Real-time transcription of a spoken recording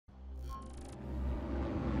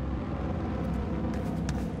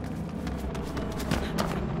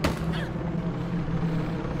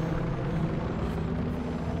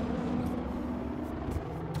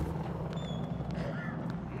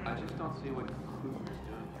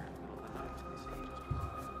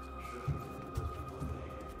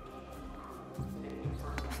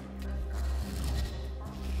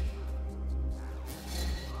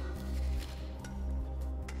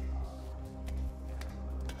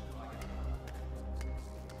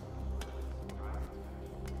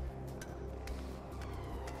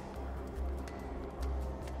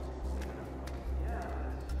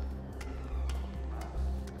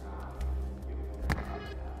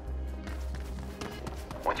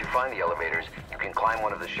Once you find the elevators, you can climb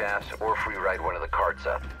one of the shafts or free ride one of the carts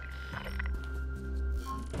up.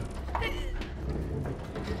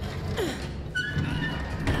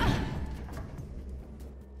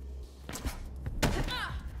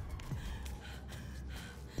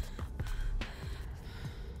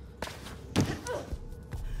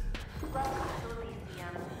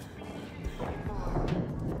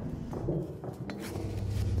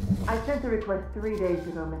 I sent the request 3 days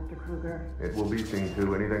ago, Mr. Kruger. It will be seen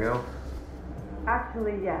to. Anything else?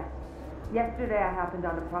 Actually, yes. Yesterday I happened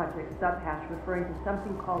on a project subhash referring to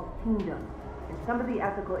something called Kingdom. And some of the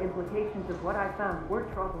ethical implications of what I found were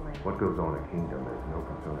troubling. What goes on at Kingdom is no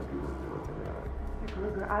concern of yours, Lieutenant. Mr.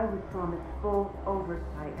 Kruger, I was promised full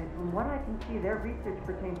oversight, and from what I can see, their research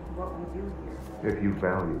pertains to what we do here. If you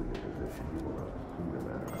value your position, you will not assume the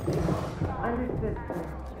matter. Understood, sir.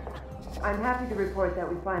 I'm happy to report that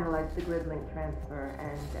we finalized the grid link transfer,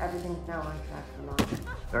 and everything's now on track for launch.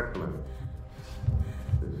 Excellent.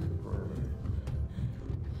 This is the parameter.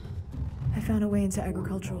 I found a way into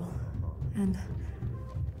agricultural, and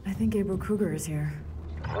I think Gabriel Kruger is here.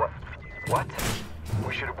 What?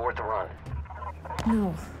 We should abort the run.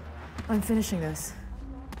 No, I'm finishing this.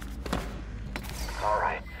 All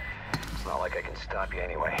right. It's not like I can stop you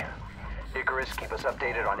anyway. Icarus, keep us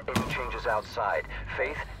updated on any changes outside.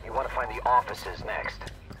 Faith, you want to find the offices next.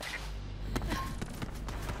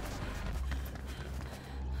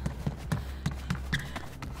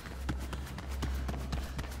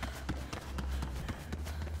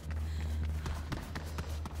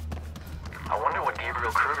 I wonder what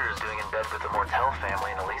Gabriel Kruger is doing in bed with the Mortel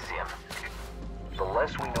family in Elysium. The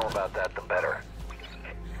less we know about that, the better.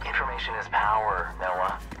 Information is power,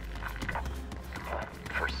 Noah.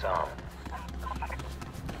 For some.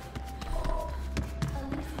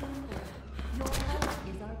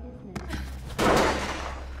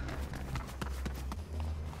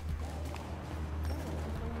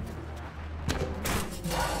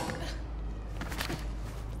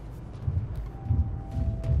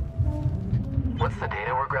 What's the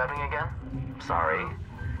data we're grabbing again? Sorry.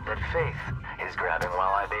 That Faith is grabbing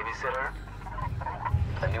while I babysit her?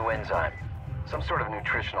 A new enzyme. Some sort of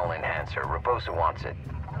nutritional enhancer. Raposa wants it.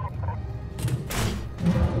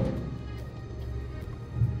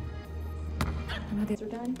 These are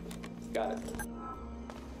done? Got it.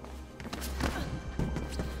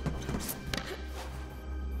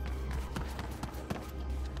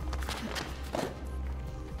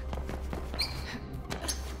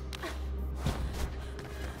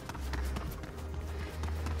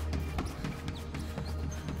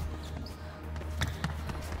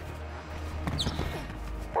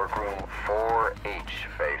 Workroom 4H,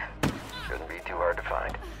 Faith. Shouldn't be too hard to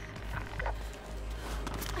find.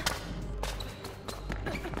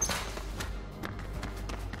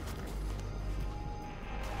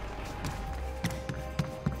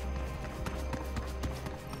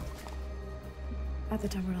 At the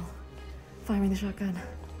terminal. Firing the shotgun.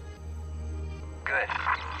 Good.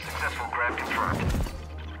 Successful grab confirmed.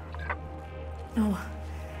 No,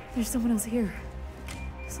 there's someone else here.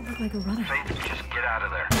 Doesn't look like a runner. Faith, just get out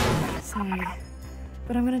of there. Sorry,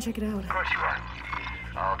 but I'm gonna check it out. Of course you are.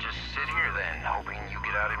 I'll just sit here then, hoping you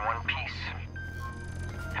get out in one piece.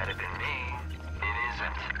 Had it been me, it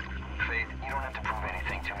isn't. Faith, you don't have to prove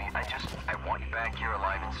anything to me. I want you back here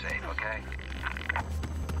alive and safe, okay?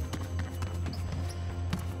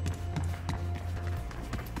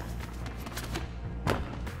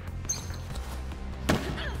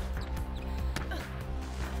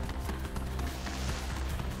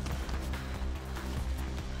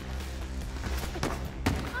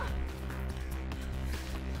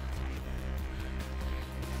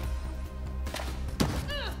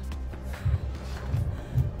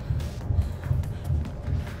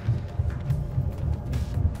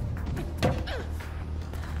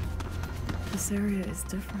 This area is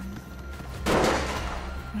different.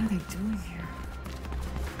 What are they doing here?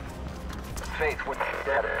 Faith, what's the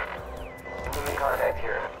data? Human contact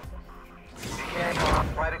here. You can't come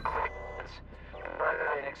up, right at clearance. Right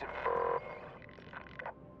at an exit.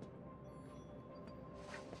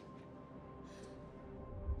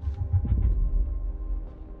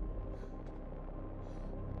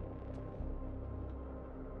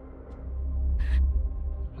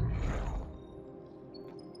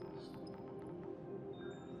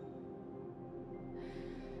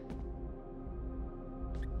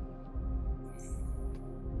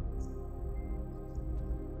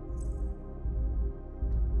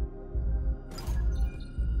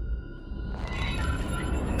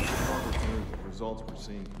 results we're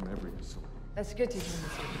seeing from every facility. That's good to hear,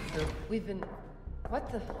 Mr. Drew. We've been...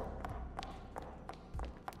 What the...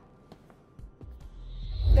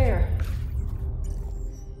 There.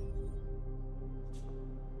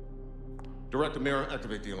 Director Mira,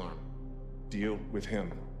 activate the alarm. Deal with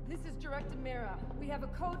him. This is Director Mira. We have a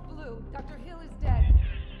code blue. Dr. Hill is dead.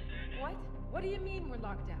 What? What do you mean we're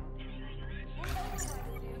locked down?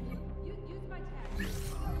 You use my tag.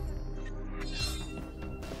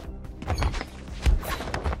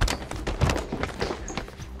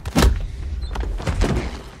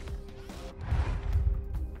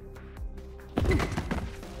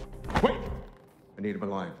 Wait! I need him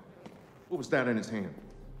alive. What was that in his hand?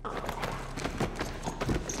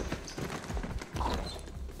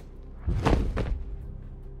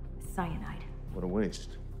 Cyanide. What a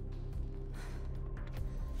waste.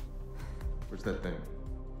 Where's that thing?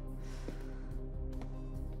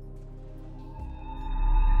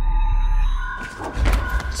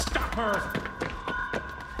 Stop her!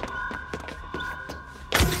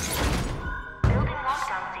 Building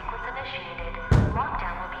lockdown sequence initiated.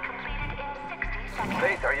 Lockdown will be completed in 60 seconds.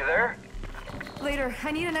 Faith, are you there? Later,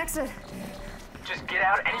 I need an exit. Just get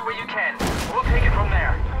out any way you can. We'll take it from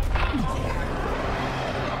there.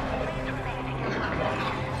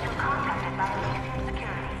 You're contacted by Elysium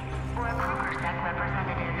Security or a KrugerSec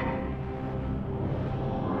representative.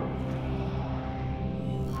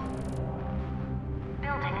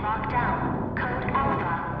 Building lockdown. Code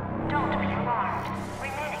Alpha. Don't be alarmed.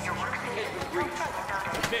 Remain in your workstation until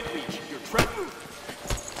further notice. You're trapped.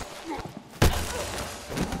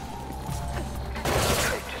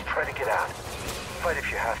 Hey, just try to get out. Fight if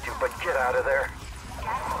you have to, but get out of there.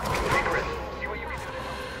 Vigorous. See what you can do.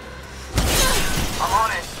 I'm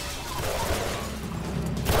on it.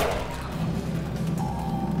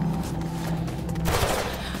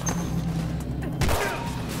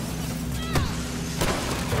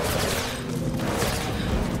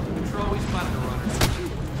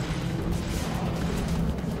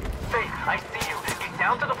 Faith, I see you. Get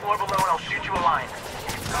down to the floor below and I'll shoot you a line.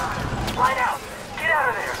 Slide out. Get out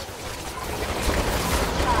of there.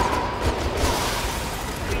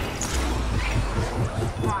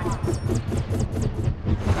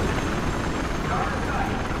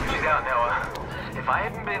 She's out, Noah. If I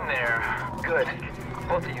hadn't been there... Good.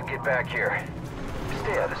 Both of you get back here.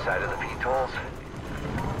 Stay out of sight of the P-tolls.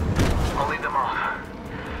 I'll lead them off.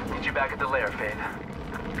 Meet you back at the lair, Faith.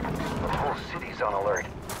 The whole city's on alert.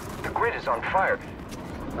 The grid is on fire.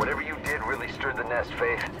 Whatever you did really stirred the nest,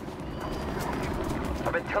 Faith.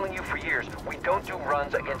 I've been telling you for years, we don't do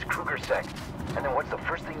runs against KrugerSec. And then what's the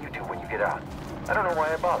first thing you do when you get out? I don't know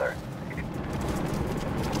why I bother.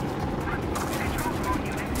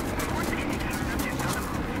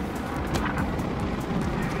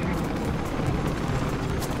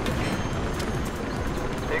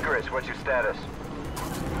 Icarus, what's your status?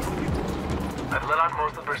 I've let on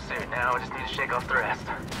most of the pursuit. Now I just need to shake off the rest.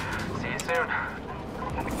 See you soon.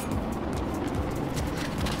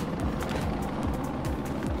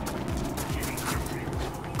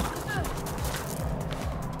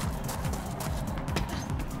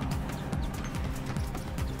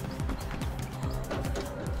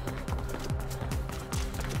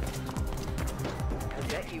 I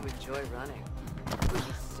bet you enjoy running. It would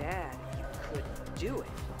be sad if you couldn't do it.